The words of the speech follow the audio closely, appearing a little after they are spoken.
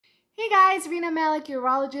Hey guys, Rena, Malik,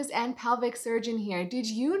 urologist and pelvic surgeon here. Did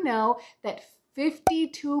you know that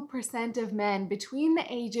 52% of men between the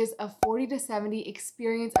ages of 40 to 70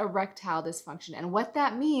 experience erectile dysfunction? And what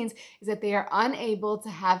that means is that they are unable to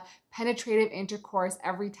have penetrative intercourse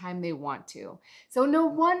every time they want to. So no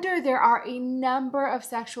wonder there are a number of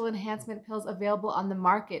sexual enhancement pills available on the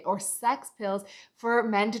market, or sex pills for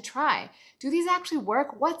men to try. Do these actually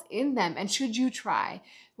work? What's in them, and should you try?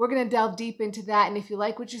 We're going to delve deep into that, and if you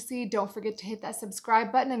like what you see, don't forget to hit that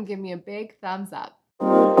subscribe button and give me a big thumbs up.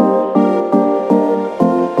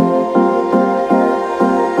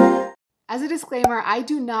 As a disclaimer, I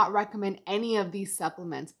do not recommend any of these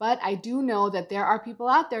supplements, but I do know that there are people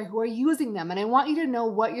out there who are using them, and I want you to know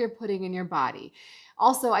what you're putting in your body.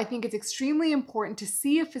 Also, I think it's extremely important to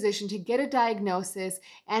see a physician to get a diagnosis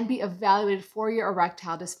and be evaluated for your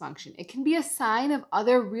erectile dysfunction. It can be a sign of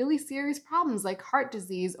other really serious problems like heart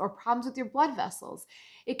disease or problems with your blood vessels.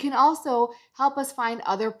 It can also help us find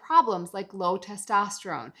other problems like low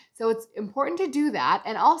testosterone. So it's important to do that.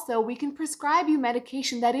 And also, we can prescribe you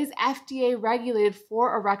medication that is FDA regulated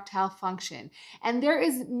for erectile function. And there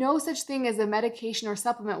is no such thing as a medication or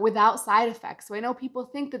supplement without side effects. So I know people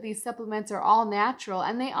think that these supplements are all natural,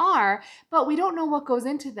 and they are, but we don't know what goes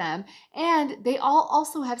into them. And they all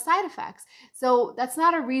also have side effects. So that's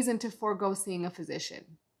not a reason to forego seeing a physician.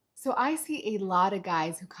 So I see a lot of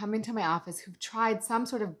guys who come into my office who've tried some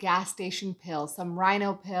sort of gas station pill, some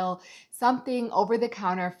rhino pill, something over the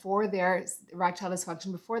counter for their erectile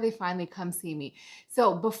dysfunction before they finally come see me.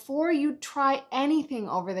 So before you try anything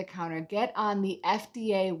over the counter, get on the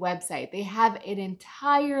FDA website. They have an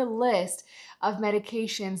entire list of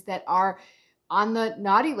medications that are on the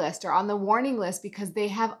naughty list or on the warning list because they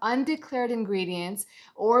have undeclared ingredients,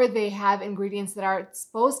 or they have ingredients that are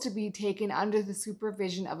supposed to be taken under the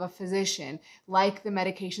supervision of a physician, like the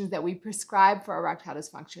medications that we prescribe for erectile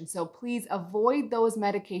dysfunction. So please avoid those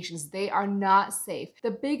medications. They are not safe.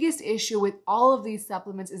 The biggest issue with all of these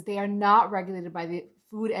supplements is they are not regulated by the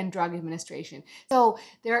Food and Drug Administration. So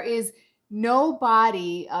there is no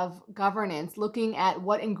body of governance looking at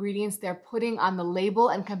what ingredients they're putting on the label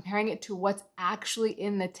and comparing it to what's actually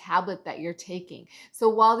in the tablet that you're taking. So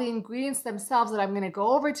while the ingredients themselves that I'm going to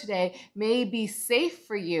go over today may be safe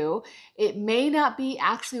for you, it may not be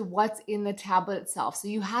actually what's in the tablet itself. So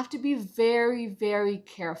you have to be very, very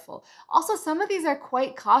careful. Also, some of these are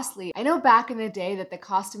quite costly. I know back in the day that the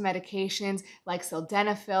cost of medications like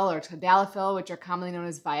sildenafil or tadalafil, which are commonly known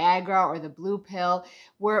as Viagra or the blue pill,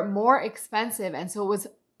 were more expensive, and so it was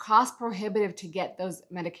cost prohibitive to get those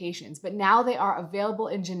medications, but now they are available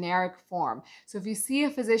in generic form. So if you see a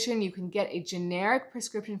physician, you can get a generic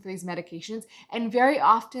prescription for these medications, and very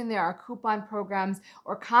often there are coupon programs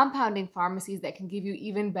or compounding pharmacies that can give you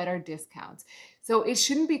even better discounts. So it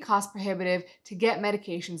shouldn't be cost prohibitive to get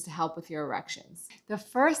medications to help with your erections. The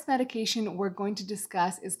first medication we're going to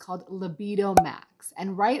discuss is called Libido Max.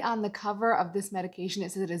 And right on the cover of this medication,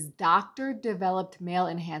 it says it is doctor-developed male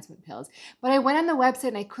enhancement pills. But I went on the website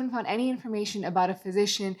and I couldn't find any information about a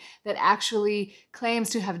physician that actually claims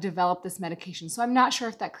to have developed this medication. So I'm not sure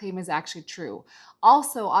if that claim is actually true.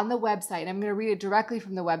 Also on the website, and I'm going to read it directly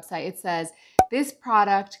from the website, it says, "This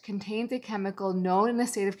product contains a chemical known in the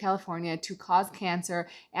state of California to cause cancer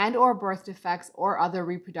and or birth defects or other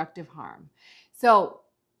reproductive harm." So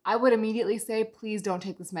I would immediately say, please don't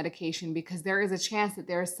take this medication because there is a chance that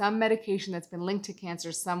there is some medication that's been linked to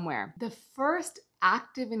cancer somewhere. The first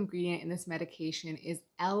active ingredient in this medication is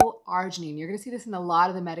L-arginine. You're going to see this in a lot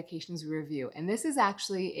of the medications we review. And this is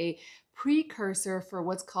actually a precursor for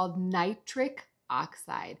what's called nitric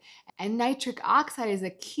oxide. And nitric oxide is a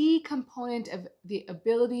key component of the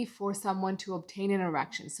ability for someone to obtain an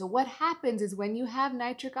erection. So what happens is when you have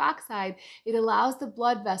nitric oxide, it allows the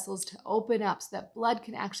blood vessels to open up so that blood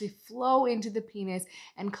can actually flow into the penis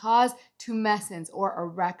and cause tumescence or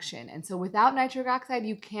erection. And so without nitric oxide,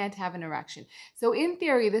 you can't have an erection. So in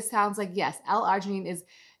theory, this sounds like, yes, L-arginine is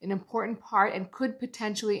an important part and could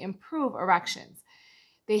potentially improve erections.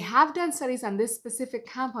 They have done studies on this specific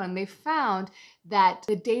compound, and they found that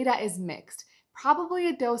the data is mixed. Probably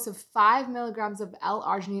a dose of 5 milligrams of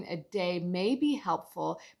L-arginine a day may be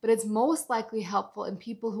helpful, but it's most likely helpful in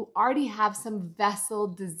people who already have some vessel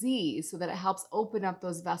disease so that it helps open up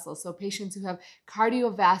those vessels. So patients who have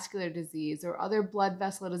cardiovascular disease or other blood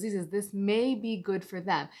vessel diseases, this may be good for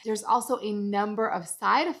them. There's also a number of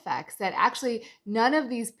side effects that actually none of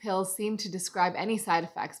these pills seem to describe any side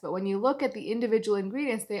effects, but when you look at the individual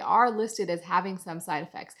ingredients, they are listed as having some side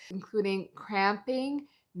effects, including cramping,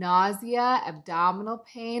 nausea, abdominal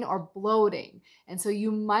pain, or bloating. And so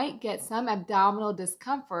you might get some abdominal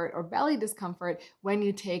discomfort or belly discomfort when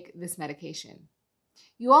you take this medication.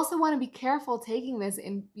 You also want to be careful taking this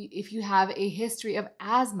if you have a history of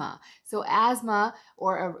asthma. So asthma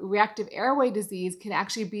or a reactive airway disease can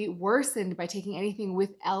actually be worsened by taking anything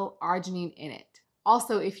with L-arginine in it.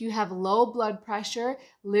 Also, if you have low blood pressure,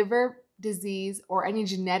 liver disease, or any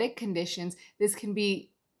genetic conditions, this can be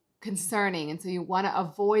concerning, and so you want to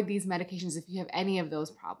avoid these medications if you have any of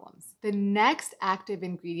those problems. The next active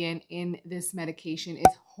ingredient in this medication is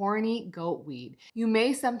horny goat weed. You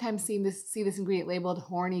may sometimes see this ingredient labeled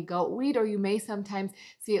horny goat weed, or you may sometimes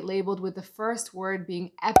see it labeled with the first word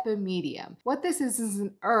being epimedium. What this is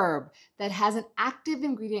an herb that has an active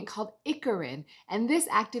ingredient called icarin, and this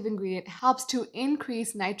active ingredient helps to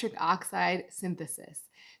increase nitric oxide synthesis,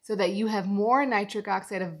 so that you have more nitric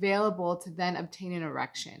oxide available to then obtain an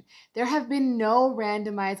erection. There have been no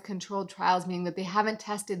randomized controlled trials, meaning that they haven't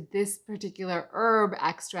tested this particular herb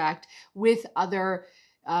extract with other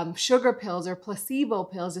sugar pills or placebo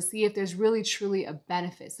pills to see if there's really truly a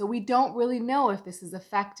benefit. So we don't really know if this is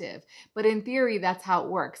effective, but in theory, that's how it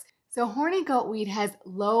works. So horny goat weed has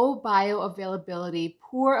low bioavailability,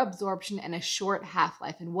 poor absorption, and a short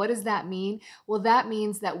half-life. And what does that mean? Well, that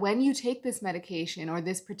means that when you take this medication or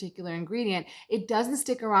this particular ingredient, it doesn't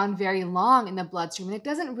stick around very long in the bloodstream, and it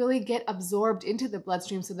doesn't really get absorbed into the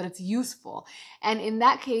bloodstream so that it's useful. And in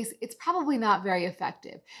that case, it's probably not very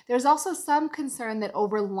effective. There's also some concern that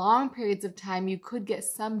over long periods of time, you could get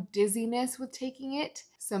some dizziness with taking it,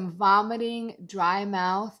 some vomiting, dry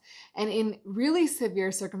mouth, and in really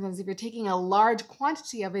severe circumstances, if you're taking a large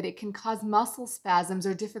quantity of it, it can cause muscle spasms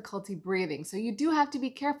or difficulty breathing. So you do have to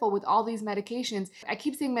be careful with all these medications. I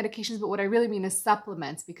keep saying medications, but what I really mean is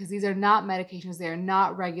supplements, because these are not medications. They are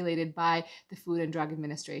not regulated by the Food and Drug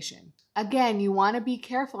Administration. Again, you want to be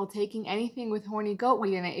careful taking anything with horny goat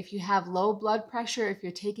weed in it if you have low blood pressure, if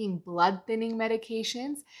you're taking blood thinning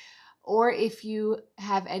medications, or if you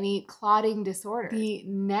have any clotting disorder. The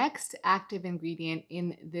next active ingredient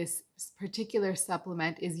in this particular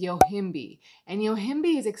supplement is Yohimbe. And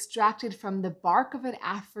Yohimbe is extracted from the bark of an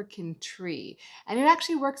African tree. And it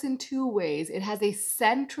actually works in two ways. It has a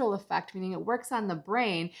central effect, meaning it works on the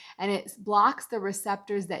brain, and it blocks the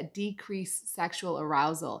receptors that decrease sexual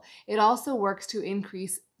arousal. It also works to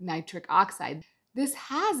increase nitric oxide. This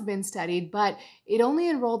has been studied, but it only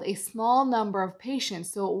enrolled a small number of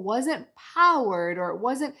patients, so it wasn't powered or it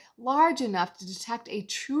wasn't large enough to detect a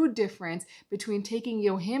true difference between taking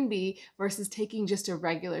Yohimbe versus taking just a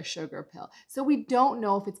regular sugar pill. So we don't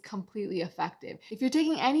know if it's completely effective. If you're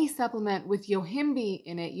taking any supplement with Yohimbe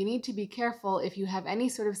in it, you need to be careful if you have any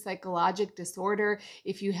sort of psychologic disorder,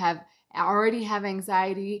 if you already have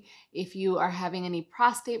anxiety, if you are having any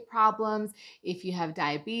prostate problems, if you have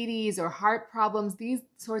diabetes or heart problems. These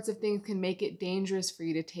sorts of things can make it dangerous for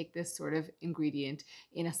you to take this sort of ingredient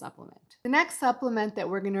in a supplement. The next supplement that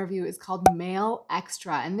we're going to review is called Male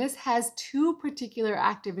Extra, and this has two particular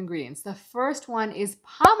active ingredients. The first one is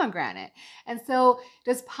pomegranate. And so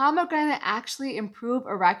does pomegranate actually improve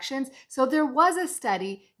erections? So there was a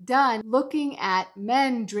study done looking at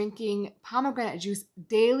men drinking pomegranate juice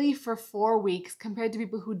daily for 4 weeks compared to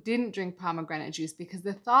people who didn't drink pomegranate juice, because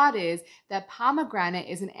the thought is that pomegranate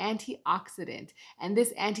is an antioxidant, and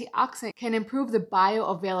this antioxidant can improve the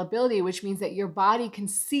bioavailability, which means that your body can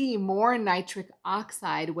see more nitric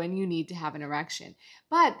oxide when you need to have an erection.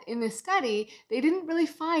 But in this study, they didn't really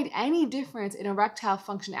find any difference in erectile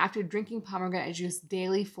function after drinking pomegranate juice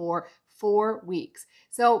daily for 4 weeks.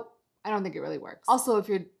 So I don't think it really works. Also, if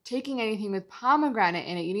you're taking anything with pomegranate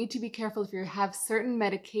in it, you need to be careful if you have certain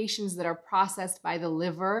medications that are processed by the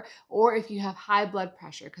liver, or if you have high blood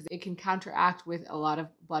pressure, because it can counteract with a lot of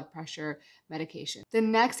blood pressure medication. The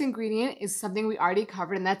next ingredient is something we already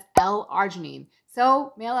covered, and that's L-arginine.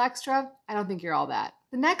 So Male Extra, I don't think you're all that.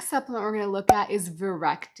 The next supplement we're going to look at is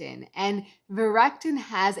Virectin, and Virectin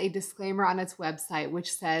has a disclaimer on its website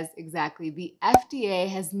which says exactly, the FDA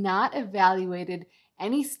has not evaluated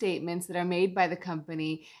any statements that are made by the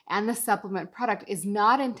company, and the supplement product is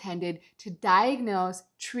not intended to diagnose,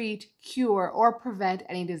 treat, cure, or prevent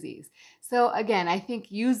any disease. So again, I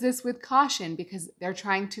think use this with caution, because they're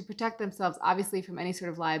trying to protect themselves obviously from any sort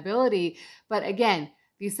of liability. But again,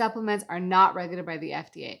 these supplements are not regulated by the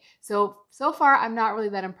FDA. So far, I'm not really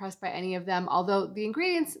that impressed by any of them, although the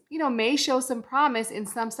ingredients, may show some promise. In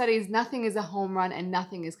some studies, nothing is a home run and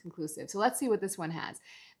nothing is conclusive. So let's see what this one has.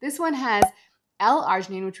 This one has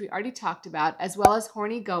L-arginine, which we already talked about, as well as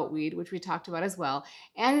horny goat weed, which we talked about as well.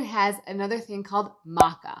 And it has another thing called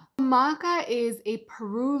maca. Maca is a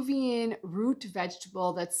Peruvian root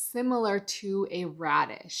vegetable that's similar to a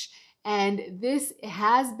radish. And this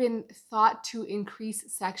has been thought to increase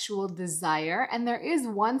sexual desire. And there is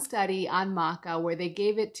one study on maca where they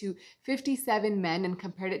gave it to 57 men and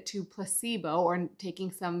compared it to placebo, or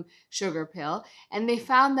taking some sugar pill. And they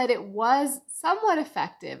found that it was somewhat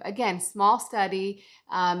effective. Again, small study,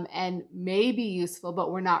 and may be useful,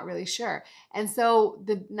 but we're not really sure. And so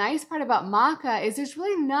the nice part about maca is there's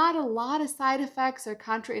really not a lot of side effects or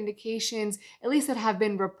contraindications, at least that have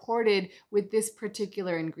been reported with this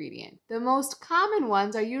particular ingredient. The most common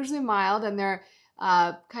ones are usually mild, and they're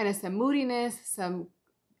kind of some moodiness, some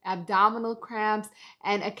abdominal cramps,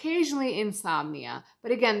 and occasionally insomnia.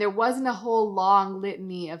 But again, there wasn't a whole long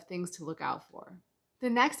litany of things to look out for. The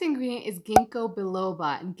next ingredient is Ginko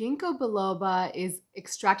Biloba, and Ginko Biloba is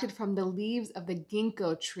extracted from the leaves of the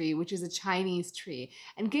ginkgo tree, which is a Chinese tree.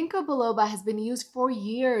 And Ginkgo Biloba has been used for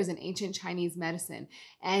years in ancient Chinese medicine.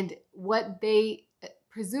 And what they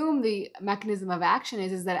presume the mechanism of action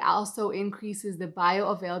is that it also increases the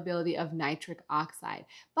bioavailability of nitric oxide.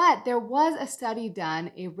 But there was a study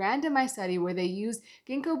done, a randomized study, where they used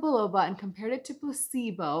Ginkgo biloba and compared it to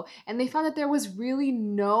placebo, and they found that there was really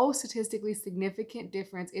no statistically significant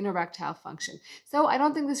difference in erectile function. So I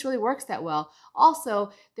don't think this really works that well.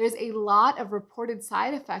 Also, there's a lot of reported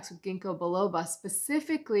side effects with Ginkgo biloba,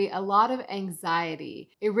 specifically a lot of anxiety,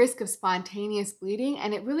 a risk of spontaneous bleeding,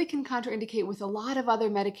 and it really can contraindicate with a lot of other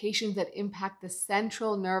medications that impact the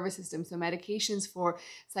central nervous system. So medications for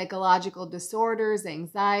psychological disorders,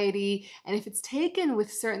 anxiety, and if it's taken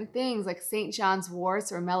with certain things like St. John's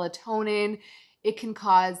worts or melatonin, it can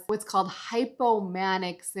cause what's called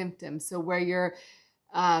hypomanic symptoms. So where you're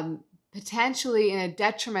potentially in a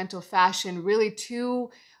detrimental fashion, really too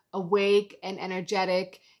awake and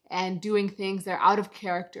energetic and doing things that are out of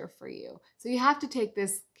character for you. So you have to take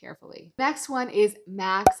this carefully. Next one is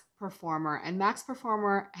Max Performer, and Max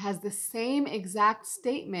Performer has the same exact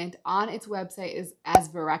statement on its website as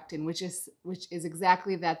Virectin, which is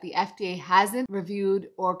exactly that. The FDA hasn't reviewed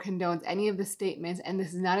or condones any of the statements, and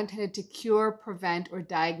this is not intended to cure, prevent, or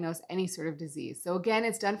diagnose any sort of disease. So again,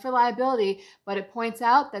 it's done for liability, but it points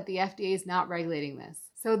out that the FDA is not regulating this.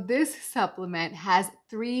 So this supplement has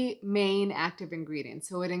 3 main active ingredients.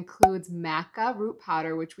 So it includes maca root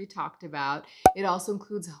powder, which we talked about. It also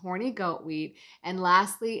includes horny goat wheat. And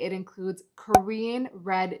lastly, it includes Korean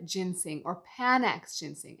red ginseng, or Panax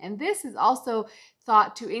ginseng. And this is also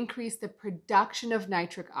thought to increase the production of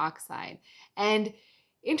nitric oxide. And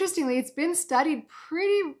interestingly, it's been studied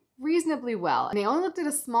pretty reasonably well. And they only looked at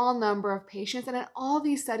a small number of patients, and in all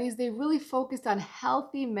these studies, they really focused on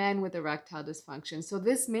healthy men with erectile dysfunction. So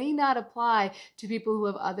this may not apply to people who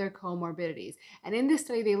have other comorbidities. And in this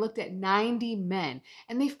study, they looked at 90 men,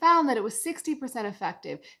 and they found that it was 60%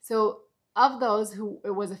 effective. So of those who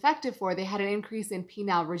it was effective for, they had an increase in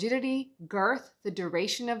penile rigidity, girth, the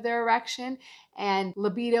duration of their erection, and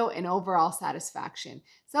libido and overall satisfaction.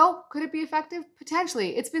 So could it be effective?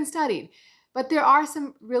 Potentially. It's been studied. But there are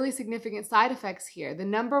some really significant side effects here. The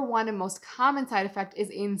number one and most common side effect is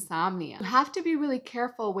insomnia. You have to be really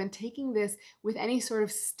careful when taking this with any sort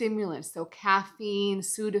of stimulant, so caffeine,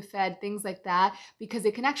 Sudafed, things like that, because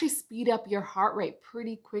it can actually speed up your heart rate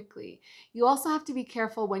pretty quickly. You also have to be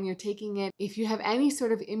careful when you're taking it if you have any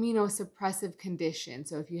sort of immunosuppressive condition.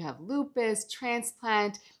 So if you have lupus,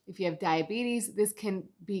 transplant, if you have diabetes, this can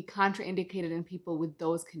be contraindicated in people with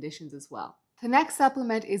those conditions as well. The next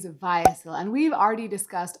supplement is Viasil, and we've already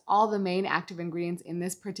discussed all the main active ingredients in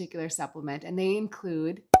this particular supplement, and they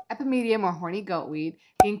include epimedium, or horny goatweed,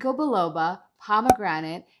 ginkgo biloba,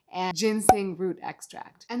 pomegranate, and ginseng root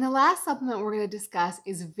extract. And the last supplement we're going to discuss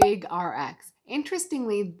is VigRx.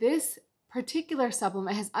 Interestingly, this particular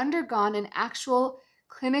supplement has undergone an actual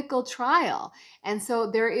clinical trial. And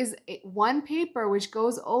so there is one paper which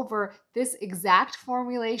goes over this exact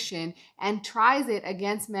formulation and tries it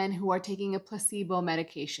against men who are taking a placebo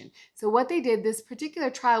medication. So what they did, this particular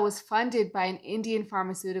trial was funded by an Indian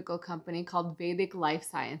pharmaceutical company called Vedic Life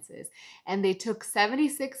Sciences. And they took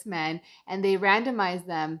 76 men and they randomized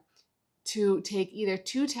them to take either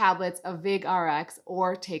 2 tablets of VigRx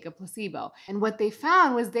or take a placebo. And what they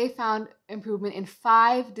found was they found improvement in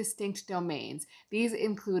 5 distinct domains. These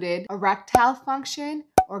included erectile function,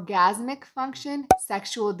 orgasmic function,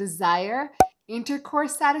 sexual desire,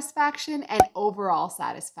 intercourse satisfaction, and overall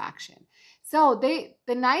satisfaction. So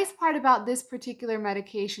the nice part about this particular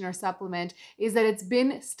medication or supplement is that it's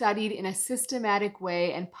been studied in a systematic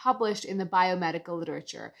way and published in the biomedical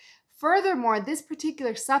literature. Furthermore, this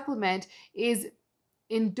particular supplement is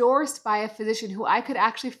endorsed by a physician who I could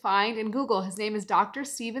actually find in Google. His name is Dr.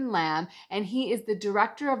 Stephen Lamb, and he is the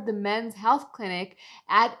director of the Men's Health Clinic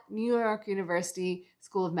at New York University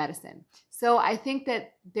School of Medicine. So I think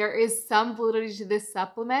that there is some validity to this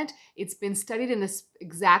supplement. It's been studied in this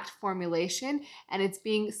exact formulation, and it's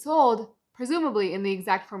being sold presumably in the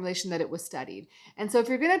exact formulation that it was studied. And so if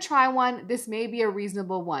you're going to try one, this may be a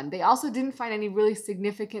reasonable one. They also didn't find any really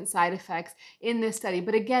significant side effects in this study.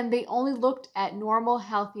 But again, they only looked at normal,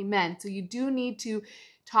 healthy men. So you do need to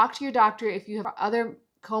talk to your doctor if you have other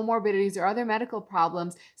comorbidities or other medical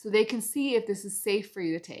problems so they can see if this is safe for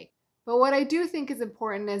you to take. But what I do think is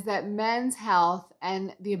important is that men's health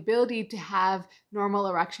and the ability to have normal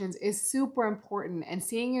erections is super important, and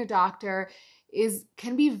seeing your doctor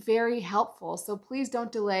can be very helpful. So please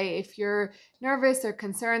don't delay. If you're nervous or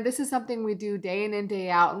concerned, this is something we do day in and day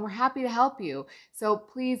out, and we're happy to help you. So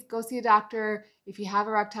please go see a doctor if you have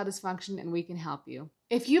erectile dysfunction, and we can help you.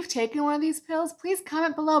 If you've taken one of these pills, please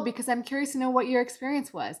comment below because I'm curious to know what your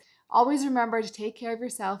experience was. Always remember to take care of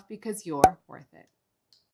yourself because you're worth it.